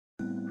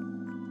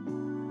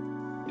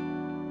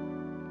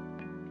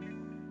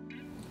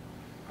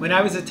When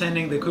I was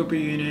attending the Cooper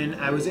Union,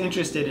 I was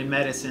interested in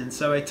medicine,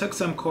 so I took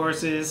some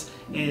courses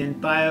in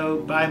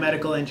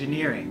biomedical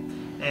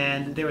engineering.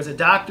 And there was a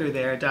doctor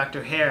there,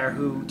 Dr. Hare,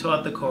 who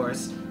taught the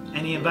course,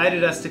 and he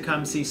invited us to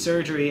come see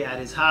surgery at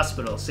his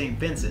hospital, St.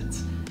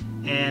 Vincent's.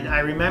 And I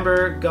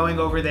remember going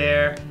over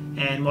there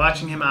and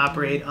watching him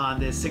operate on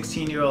this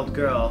 16-year-old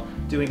girl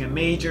doing a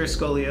major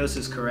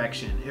scoliosis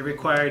correction. It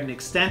required an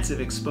extensive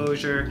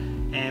exposure,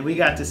 and we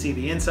got to see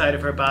the inside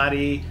of her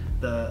body,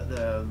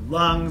 the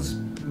lungs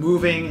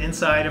moving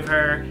inside of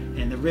her,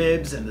 and the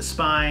ribs and the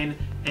spine,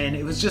 and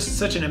it was just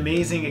such an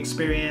amazing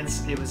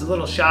experience. It was a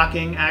little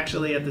shocking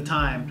actually at the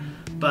time,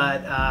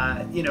 but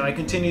you know, I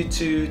continued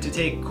to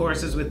take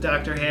courses with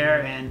Dr.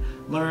 Hare and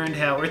learned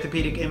how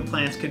orthopedic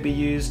implants could be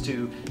used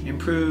to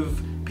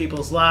improve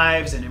people's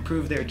lives and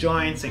improve their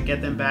joints and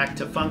get them back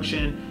to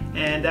function,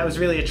 and that was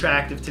really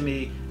attractive to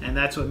me, and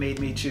that's what made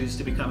me choose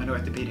to become an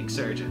orthopedic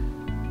surgeon.